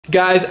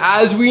Guys,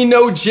 as we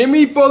know,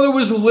 Jimmy Butler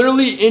was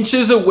literally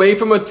inches away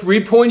from a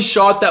three-point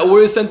shot that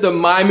would have sent the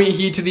Miami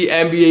Heat to the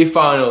NBA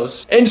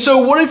Finals. And so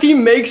what if he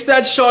makes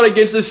that shot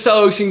against the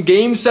Celtics in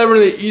Game 7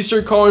 of the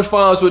Eastern Conference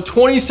Finals with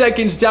 20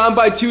 seconds down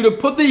by 2 to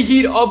put the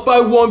Heat up by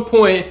 1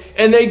 point,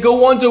 and they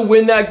go on to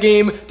win that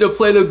game to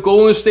play the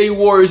Golden State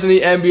Warriors in the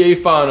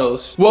NBA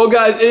Finals? Well,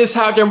 guys, it is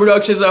Halftime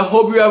Productions. I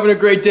hope you're having a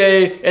great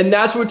day, and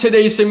that's what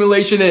today's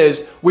simulation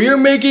is. We are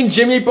making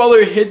Jimmy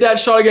Butler hit that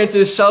shot against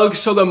the Celtics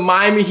so the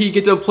Miami Heat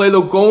get to play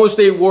the Golden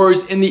State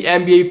Warriors in the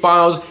NBA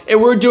Finals,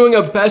 and we're doing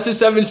a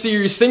best-of-7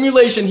 series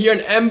simulation here on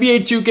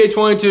NBA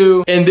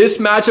 2K22, and this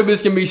matchup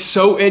is going to be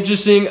so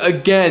interesting.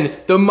 Again,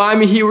 the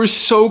Miami Heat were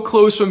so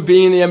close from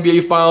being in the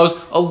NBA Finals.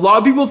 A lot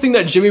of people think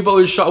that Jimmy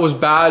Butler's shot was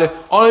bad.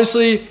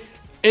 Honestly,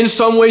 in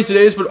some ways it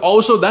is, but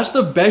also that's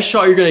the best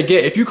shot you're going to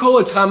get. If you call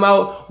a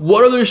timeout,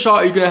 what other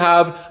shot are you going to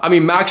have? I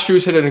mean, Max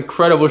Strus hit an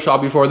incredible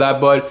shot before that,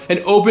 but an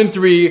open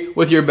three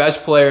with your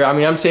best player, I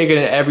mean, I'm taking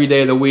it every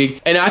day of the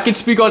week. And I can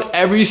speak on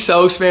every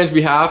Celtics fan's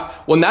behalf.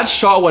 When that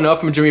shot went up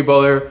from Jimmy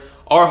Butler,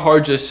 our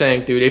heart just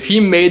sank, dude. If he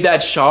made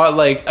that shot,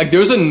 like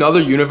there's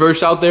another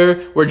universe out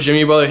there where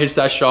Jimmy Butler hits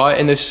that shot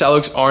and the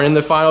Celtics aren't in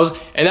the finals.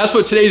 And that's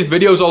what today's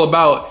video is all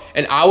about.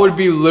 And I would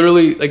be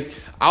literally like,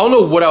 I don't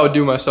know what I would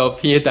do myself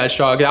if he hit that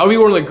shot. That would be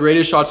one of the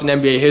greatest shots in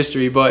NBA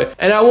history.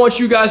 And I want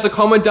you guys to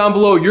comment down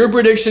below your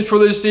predictions for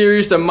this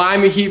series, the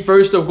Miami Heat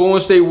versus the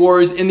Golden State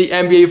Warriors in the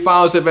NBA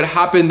Finals if it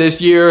happened this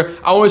year.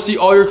 I want to see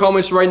all your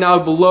comments right now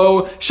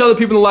below. Shout out the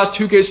people in the last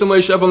 2K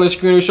simulation up on the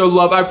screen who show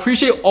love. I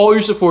appreciate all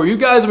your support. You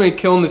guys have been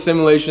killing the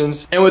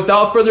simulations. And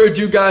without further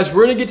ado, guys,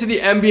 we're going to get to the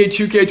NBA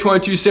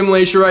 2K22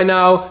 simulation right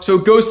now. So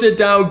go sit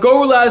down,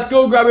 go relax,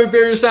 go grab your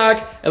favorite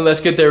snack, and let's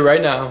get there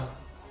right now.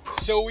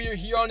 So we are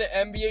here on the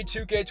NBA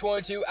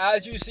 2K22.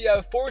 As you see,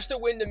 I forced a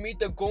win to meet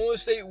the Golden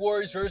State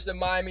Warriors versus the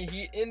Miami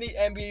Heat in the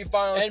NBA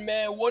Finals. And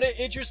man, what an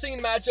interesting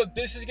matchup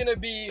this is going to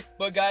be.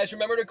 But guys,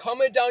 remember to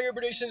comment down your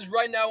predictions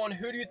right now on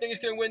who do you think is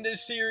going to win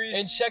this series.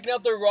 And checking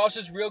out their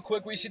rosters real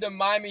quick, we see the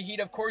Miami Heat,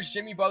 of course,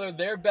 Jimmy Butler,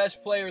 their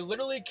best player,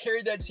 literally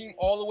carried that team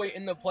all the way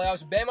in the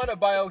playoffs. Bam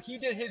Adebayo, he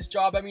did his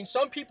job. I mean,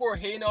 some people are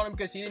hating on him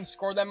because he didn't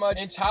score that much.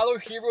 And Tyler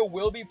Hero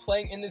will be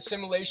playing in this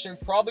simulation.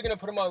 Probably going to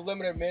put him on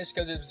limited minutes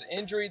because of his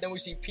injury. Then we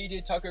see PJ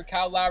Tucker,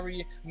 Kyle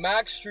Lowry,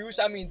 Max Strus.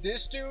 I mean,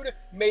 this dude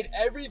made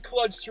every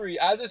clutch three.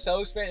 As a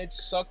Celtics fan, it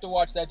sucked to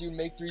watch that dude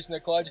make threes in the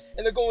clutch.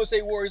 And the Golden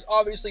State Warriors,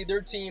 obviously,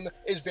 their team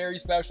is very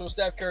special.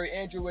 Steph Curry,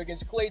 Andrew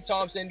Wiggins, Klay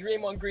Thompson,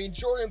 Draymond Green,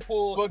 Jordan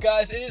Poole. But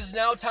guys, it is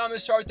now time to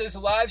start this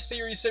live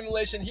series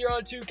simulation here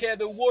on 2K,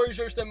 the Warriors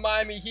versus the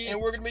Miami Heat.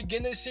 And we're going to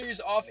begin this series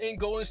off in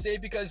Golden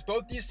State because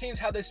both these teams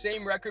have the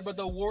same record, but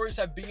the Warriors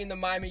have beaten the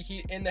Miami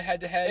Heat in the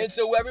head-to-head. And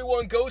so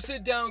everyone, go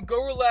sit down,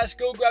 go relax,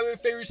 go grab your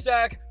favorite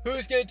snack.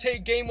 Who's going to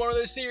take game 1 of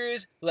this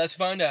series? Let's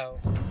find out.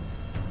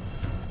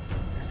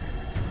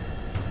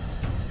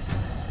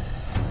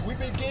 We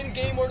begin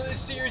game 1 of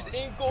this series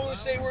in Golden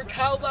State where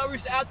Kyle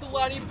Lowry's at the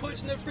line. He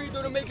puts in the free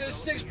throw to make it a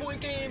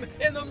 6-point game,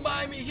 and the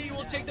Miami Heat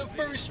will take the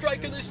first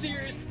strike of the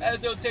series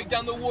as they'll take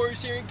down the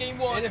Warriors here in game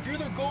 1. And if you're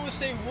the Golden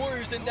State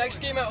Warriors, the next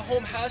game at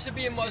home has to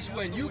be a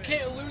must-win. You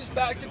can't lose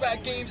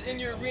back-to-back games in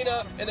your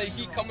arena, and the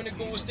Heat coming to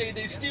Golden State,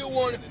 they still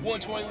won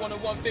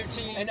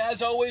 121-115. And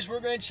as always,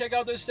 we're going to check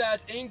out the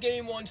stats in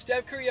game 1.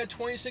 Steph Curry had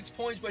 26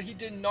 points, but he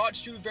did not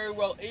shoot very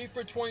well, 8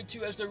 for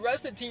 22, as the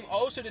rest of the team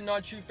also did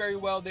not shoot very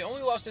well. They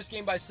only lost this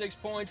game by 6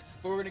 points,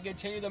 but we're going to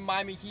continue the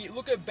Miami Heat.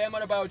 Look at Bam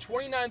Adebayo,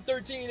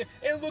 29-13,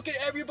 and look at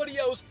everybody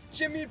else.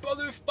 Jimmy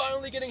Butler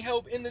finally getting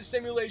help in the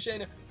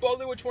simulation.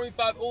 Butler with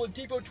 25,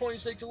 Oladipo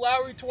 26,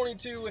 Lowry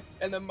 22,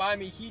 and the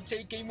Miami Heat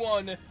take game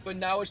 1. But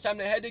now it's time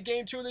to head to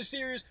game 2 of the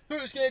series.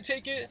 Who's going to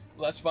take it?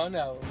 Let's find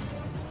out.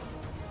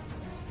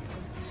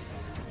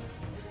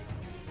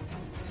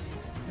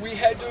 We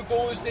head to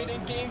Golden State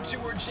in game 2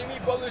 where Jimmy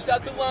Butler's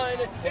at the line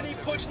and he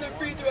puts in the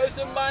free throw as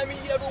the Miami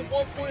Heat have a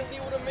 1-point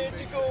lead with a minute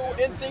to go.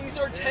 And things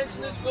are tense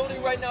in this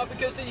building right now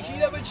because the Heat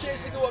have a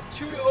chance to go up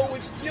 2-0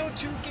 and steal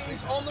 2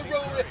 games on the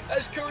road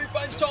as Curry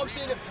finds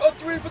Thompson, a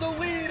 3 for the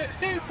lead.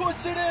 He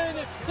puts it in.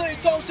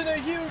 Klay Thompson, a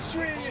huge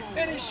 3,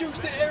 and he shoots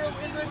the arrow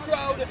into the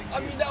crowd.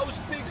 I mean, that was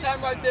big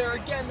time right there.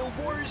 Again, the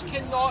Warriors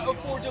cannot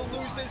afford to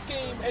lose this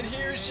game. And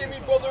here's Jimmy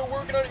Butler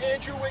working on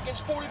Andrew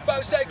Wiggins,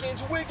 45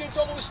 seconds. Wiggins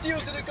almost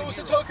steals it. It goes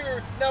to Tucker.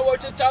 Now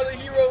out to Tyler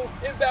Hero,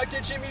 and back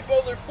to Jimmy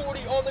Butler,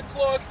 40 on the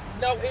clock.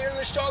 Now 8 on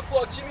the shot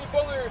clock. Jimmy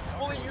Butler,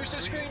 will he use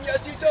the screen?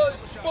 Yes, he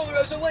does. Butler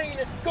has a lane,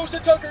 goes to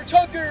Tucker.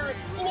 Tucker,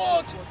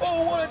 blocked.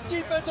 Oh, what a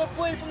defensive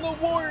play from the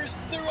Warriors.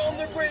 They're on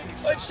the break.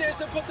 A chance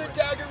to put the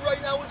dagger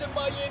right now into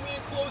Miami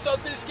and close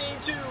out this game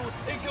too.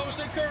 It goes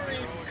to Curry.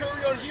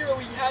 Curry on Hero.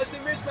 He has the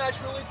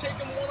mismatch, really take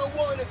him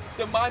one-on-one.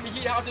 The Miami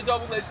Heat have to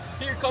double this.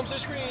 Here comes the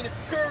screen.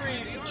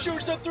 Curry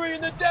shoots the 3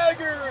 in the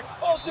dagger.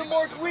 Off the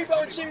mark,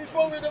 rebound Jimmy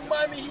Butler. The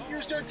Miami Heat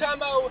used their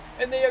timeout,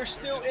 and they are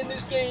still in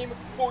this game.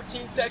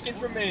 14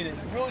 seconds remaining.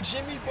 Will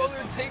Jimmy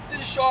Butler take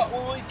this shot,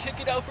 or will he kick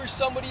it out for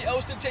somebody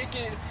else to take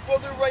it?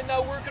 Butler right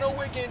now working on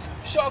Wiggins.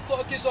 Shot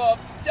clock is off.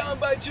 Down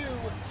by 2.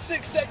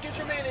 6 seconds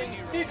remaining.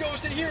 He goes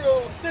to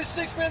Hero, the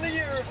 6th man of the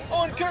year,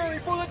 on Curry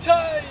for the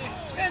tie.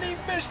 and he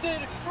missed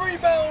it.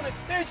 Rebound,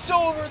 it's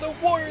over. The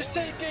Warriors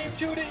take game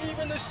 2 to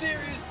even the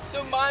series.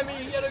 The Miami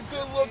Heat had a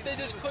good look, they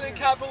just couldn't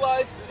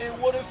capitalize, and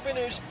what a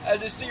finish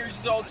as the series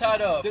is all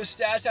tied up. The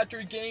stats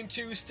after game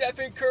 2,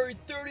 Stephen Curry,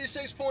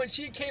 36 points,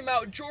 he came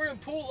out. Jordan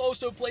Poole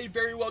also played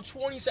very well,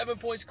 27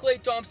 points,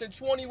 Klay Thompson,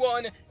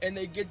 21, and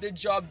they get the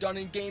job done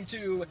in game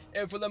 2.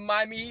 And for the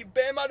Miami Heat,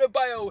 Bam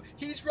Adebayo,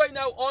 he's right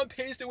now on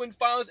pace to win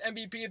Finals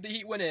MVP if the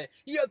Heat win it.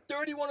 He had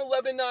 31,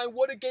 11, and 9,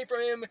 what a game for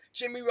him.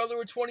 Jimmy Butler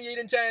with 28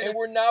 and 10, and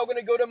we're now going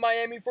to go to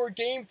Miami for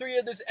game 3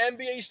 of this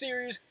NBA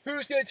series.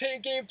 Who's going to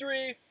take game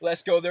 3?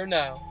 Let's go there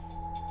now.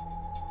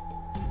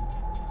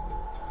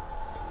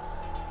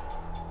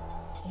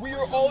 We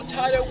are all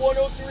tied at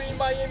 103 in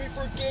Miami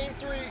for game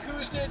 3.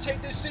 Who's going to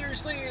take this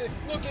series lead?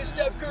 Look at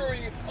Steph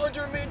Curry.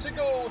 Under a minute to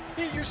go.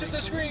 He uses the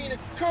screen.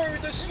 Curry,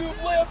 the scoop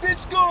layup.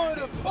 It's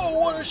good. Oh,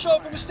 what a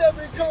shot from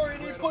Stephen Curry.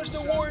 And he puts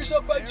the Warriors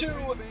up by 2.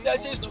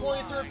 That's his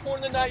 23rd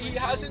point of the night. He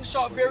hasn't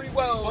shot very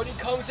well, but he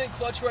comes in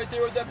clutch right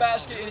there with the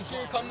basket. And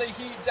here come the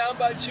Heat down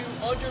by 2.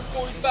 Under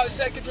 45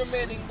 seconds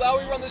remaining.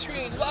 Lowry on the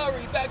screen.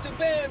 Lowry back to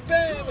Bam.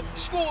 Bam.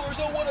 Scores.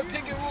 Oh, what a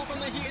pick and roll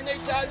from the Heat. And they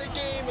tie the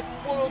game.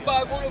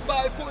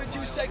 105,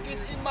 42 seconds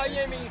in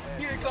Miami.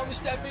 Here comes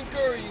Stephen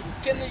Curry.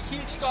 Can the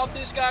Heat stop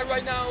this guy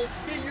right now?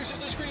 He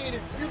uses the screen.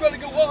 You gotta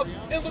go up.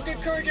 And look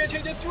at Curry gonna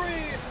take the 3.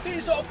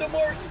 He's off the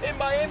mark. And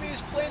Miami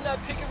is playing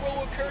that pick and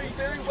roll with Curry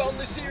very well in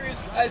the series.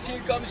 As here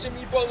comes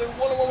Jimmy Butler.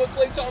 1-on-1 with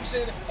Klay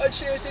Thompson. A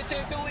chance to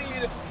take the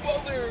lead.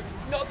 Butler,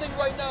 nothing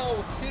right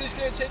now. He's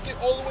gonna take it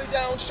all the way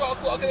down. Shot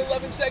clock at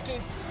 11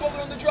 seconds.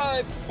 Butler on the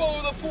drive.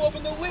 Butler the pull up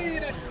in the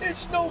lead.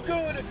 It's no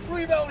good.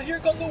 Rebound. Here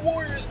come the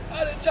Warriors.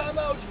 Out of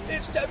timeout.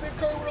 It's Stephen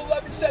Curry with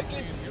 11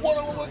 seconds.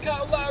 1-on-1 with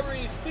Kyle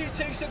Lowry. He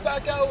takes it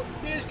back out.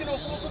 He's gonna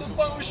hold for the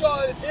final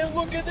shot. And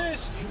look at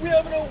this. We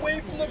have an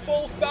away from the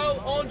ball foul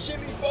on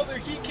Jimmy Butler.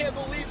 He can't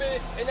believe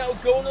it. And now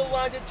going to the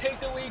line to take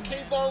the lead.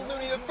 Kayvon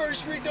Looney. The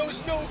first free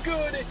throw's no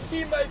good.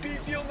 He might be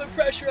feeling the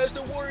pressure as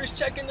the Warriors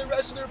check in the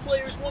rest of their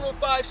players.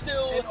 105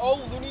 still. And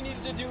all Looney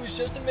needs to do is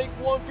just to make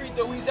one free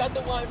throw. He's at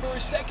the line for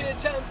his second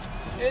attempt.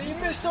 And he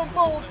missed them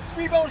both.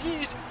 Rebound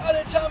Heat. Out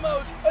of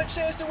timeout. A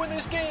chance to win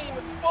this game.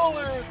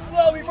 Butler.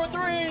 Lowry for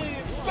 3.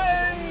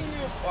 Bang!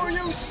 Are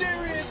you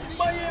serious?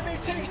 Miami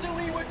takes the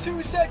lead with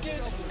 2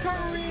 seconds.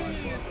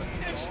 Curry.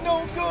 It's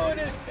no good.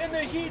 And the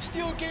Heat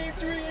steal game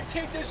 3 and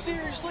take the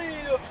series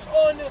lead.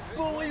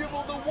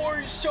 Unbelievable. The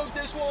Warriors choked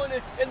this one.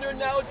 And they're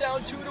now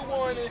down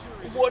 2-1.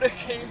 What a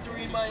game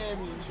 3 in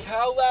Miami.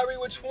 Kyle Lowry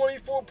with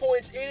 24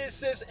 points, 8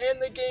 assists,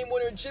 and the game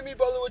winner. Jimmy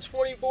Butler with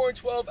 24 and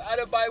 12.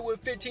 Adebayo with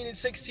 15 and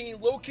 16.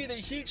 Low-key, the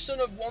Heat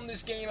shouldn't have won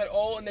this game at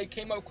all, and they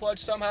came up clutch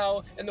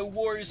somehow. And the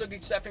Warriors, look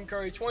at Stephen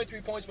Curry,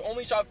 23 points, but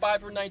only shot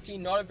 5 for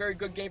 19. Not a very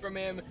good game from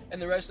him.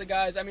 And the rest of the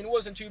guys, I mean, it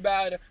wasn't too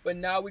bad. But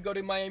now we go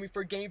to Miami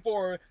for game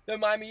 4. The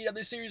Miami Heat have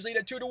the series lead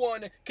at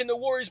 2-1. Can the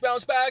Warriors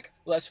bounce back?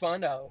 Let's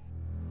find out.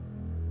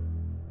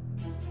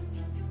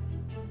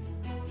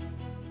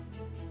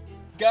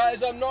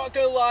 Guys, I'm not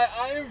gonna lie,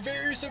 I am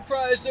very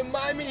surprised the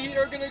Miami Heat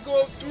are gonna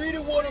go up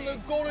 3-1 on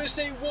the Golden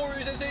State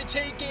Warriors as they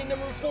take game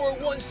number 4,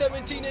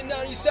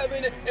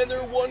 117-97, and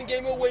they're 1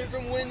 game away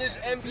from winning this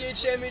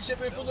NBA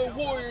championship. And for the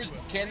Warriors,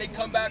 can they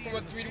come back from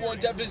a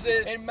 3-1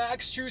 deficit? And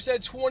Max Strus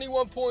had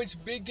 21 points,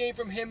 big game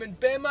from him, and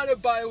Bam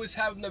Adebayo is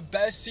having the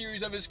best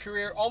series of his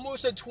career,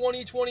 almost a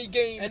 20-20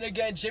 game. And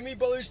again, Jimmy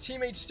Butler's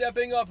teammates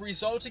stepping up,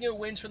 resulting in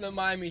wins for the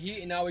Miami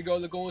Heat. And now we go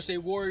to the Golden State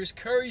Warriors.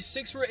 Curry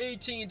 6 for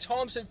 18,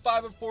 Thompson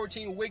 5 of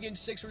 14, Wiggins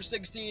 6 for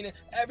 16.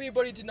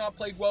 Everybody did not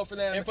play well for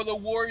them. And for the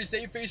Warriors,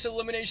 they face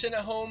elimination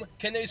at home.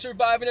 Can they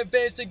survive and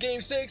advance to game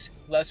 6?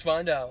 Let's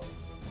find out.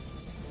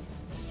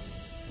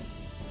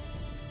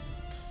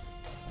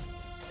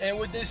 And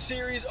with this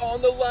series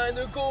on the line,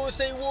 the Golden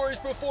State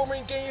Warriors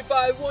performing Game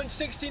 5,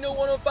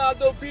 116-105.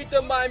 They'll beat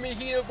the Miami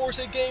Heat and force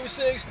a Game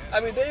 6. I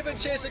mean, they have a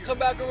chance to come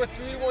back from a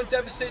 3-1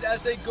 deficit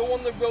as they go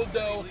on the road,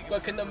 though.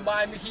 But can the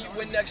Miami Heat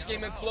win next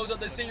game and close out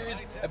the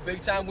series? A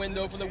big-time win,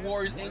 though, for the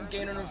Warriors in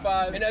Game number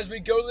 5. And as we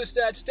go to the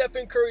stats,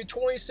 Stephen Curry,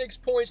 26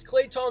 points.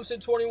 Klay Thompson,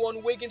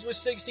 21. Wiggins with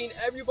 16.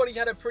 Everybody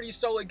had a pretty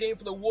solid game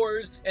for the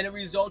Warriors, and it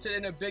resulted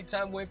in a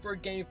big-time win for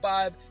Game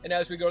 5. And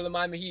as we go to the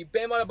Miami Heat,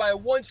 Bam Adebayo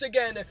once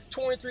again,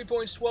 23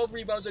 points, 12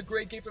 rebounds, a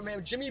great game from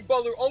him. Jimmy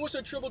Butler, almost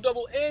a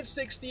triple-double and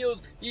 6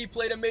 steals. He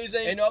played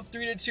amazing. And up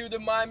 3-2, the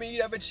Miami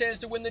Heat have a chance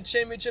to win the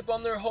championship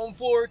on their home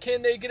floor.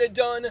 Can they get it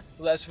done?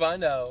 Let's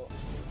find out.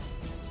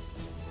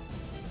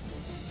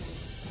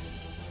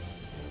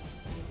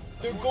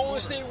 The Golden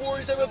State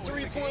Warriors have a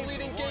 3-point lead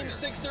in Game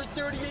 6. They're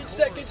 38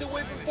 seconds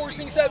away from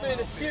forcing 7.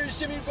 Here's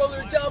Jimmy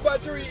Butler down by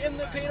 3 in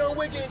the paint on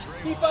Wiggins.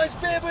 He finds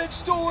Bam, but it's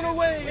stolen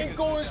away. And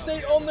Golden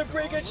State on the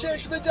break, a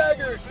chance for the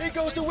dagger. It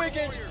goes to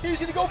Wiggins.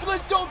 He's going to go for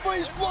the dunk, but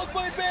he's blocked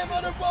by Bam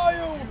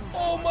Adebayo.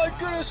 Oh my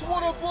goodness,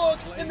 what a block.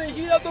 And the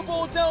Heat have the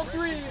ball down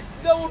 3.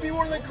 That would be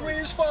one of the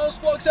greatest finals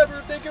blocks ever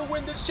if they can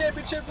win this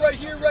championship right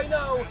here, right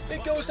now.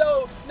 It goes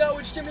out. Now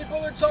it's Jimmy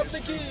Butler top of the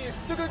key.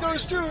 They're going to go to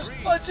Strus.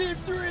 A deep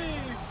 3.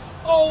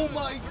 Oh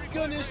my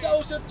goodness, that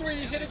was a 3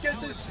 hit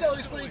against the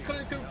Celtics, but he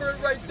couldn't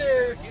convert right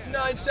there.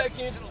 9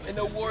 seconds, and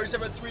the Warriors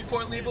have a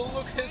 3-point lead, but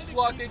look at his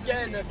block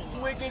again.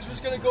 Wiggins was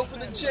going to go for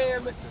the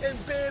jam,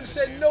 and Bam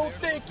said no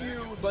thank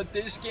you. But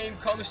this game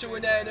comes to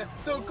an end.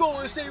 The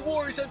Golden State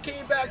Warriors have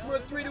came back from a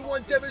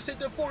 3-1 deficit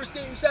to force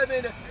Game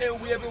 7,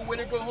 and we have a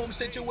winner-go-home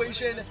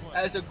situation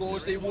as the Golden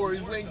State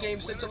Warriors win Game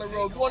 6 on the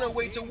road,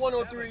 108 to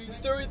 103.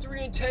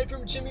 33 and 10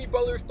 from Jimmy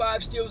Butler,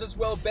 5 steals as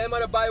well. Bam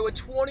Adebayo a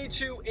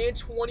 22 and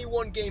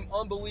 21 game.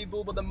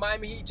 Unbelievable, but the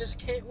Miami Heat just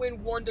can't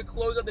win one to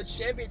close out the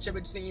championship,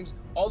 it seems.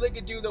 All they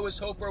could do, though, is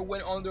hope for a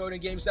win on the road in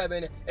Game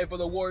 7. And for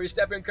the Warriors,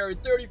 Stephen Curry,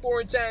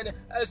 34 and 10.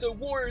 As the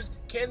Warriors,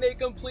 can they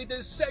complete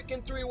this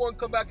second 3-1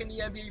 comeback in the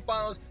NBA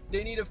Finals?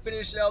 They need to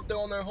finish it out,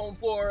 though, on their home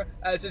floor,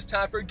 as it's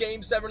time for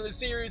Game 7 of the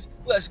series.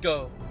 Let's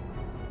go.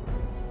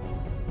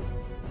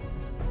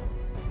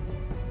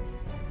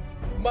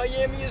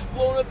 Miami has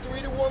blown a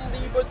 3-1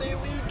 lead, but they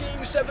lead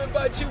Game 7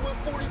 by 2 with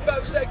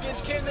 45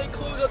 seconds. Can they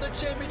close out the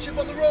championship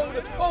on the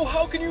road? Oh,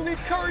 how can you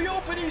leave Curry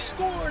open? He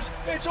scores!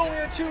 It's only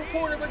a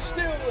 2-pointer, but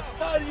still,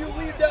 how do you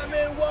leave that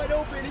man wide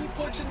open? He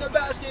puts in the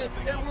basket,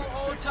 and we're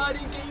all tied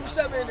in Game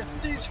 7.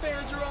 These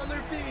fans are on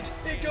their feet.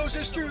 It goes to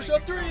Strus,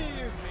 a 3.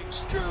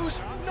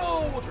 Strus,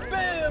 no!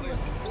 Bam!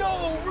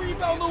 No!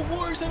 Rebound, the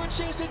Warriors have a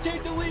chance to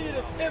take the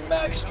lead, and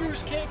Max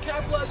Strus can't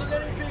capitalize on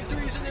any big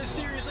threes in this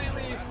series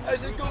lately,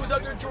 as it goes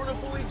out to Jordan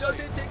Poole. He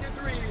doesn't take a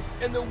 3,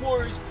 and the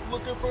Warriors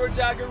looking for a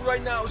dagger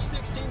right now.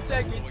 16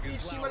 seconds,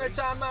 each team on a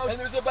timeout, and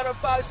there's about a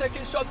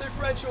 5-second shot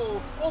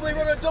differential. Oh, they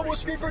run a double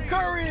screen for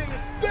Curry.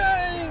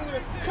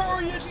 Bang!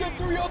 Curry hits the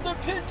 3 off the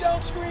pin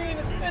down screen,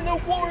 and the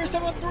Warriors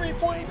have a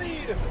 3-point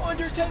lead.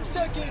 Under 10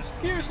 seconds,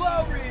 here's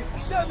Lowry.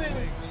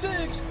 7,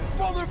 6,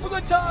 Butler for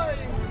the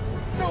tie.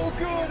 No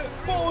good.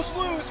 Ball's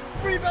loose.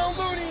 Rebound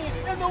Looney.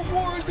 And the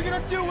Warriors are going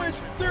to do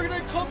it. They're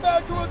going to come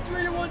back from a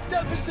 3-1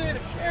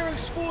 deficit. Eric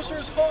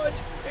Spoelstra's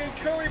hot. And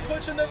Curry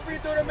puts in the free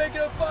throw to make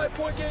it a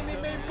 5-point game. He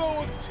made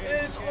both.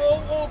 And it's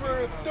all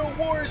over. The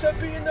Warriors have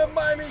beaten the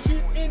Miami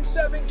Heat in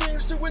 7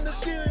 games to win the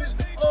series.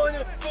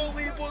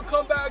 Unbelievable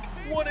comeback.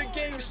 What a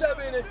Game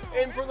 7.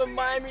 And for the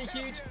Miami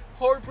Heat,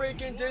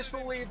 heartbreak and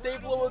disbelief. They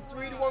blow a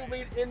 3-1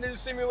 lead in this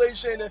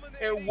simulation.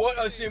 And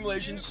what a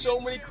simulation.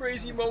 So many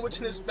crazy moments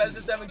in this best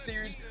of 7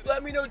 series.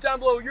 Let me know down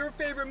below your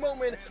favorite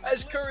moment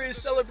as Curry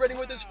is celebrating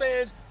with his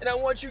fans. And I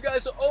want you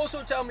guys to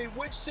also tell me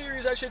which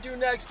series I should do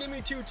next. Give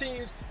me 2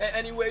 teams. And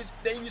anyways,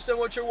 thank you so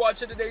much for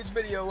watching today's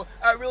video.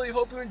 I really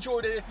hope you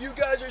enjoyed it. You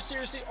guys are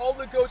seriously all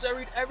the GOATs. I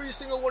read every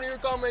single one of your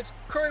comments.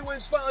 Curry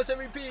wins Finals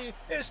MVP.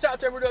 It's Top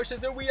 10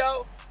 Productions, and we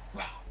out.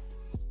 Wow.